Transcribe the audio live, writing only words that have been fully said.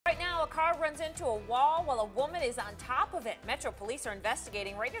car runs into a wall while a woman is on top of it. Metro Police are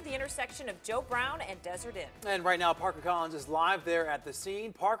investigating right near the intersection of Joe Brown and Desert Inn. And right now, Parker Collins is live there at the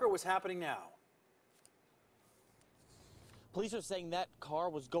scene. Parker, what's happening now? Police are saying that car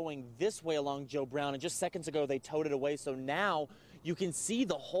was going this way along Joe Brown, and just seconds ago they towed it away. So now you can see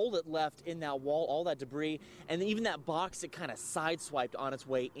the hole it left in that wall, all that debris, and even that box it kind of sideswiped on its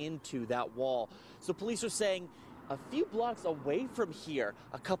way into that wall. So police are saying a few blocks away from here,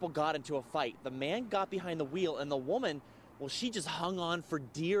 a couple got into a fight. The man got behind the wheel, and the woman, well, she just hung on for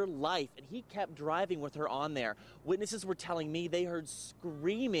dear life, and he kept driving with her on there. Witnesses were telling me they heard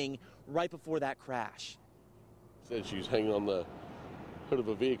screaming right before that crash. Said she was hanging on the hood of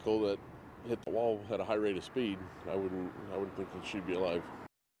a vehicle that hit the wall at a high rate of speed. I wouldn't think that she'd be alive.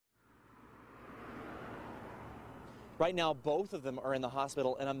 Right now, both of them are in the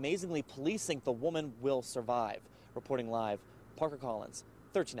hospital, and amazingly, police think the woman will survive. Reporting live, Parker Collins,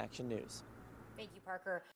 13 Action News. Thank you, Parker.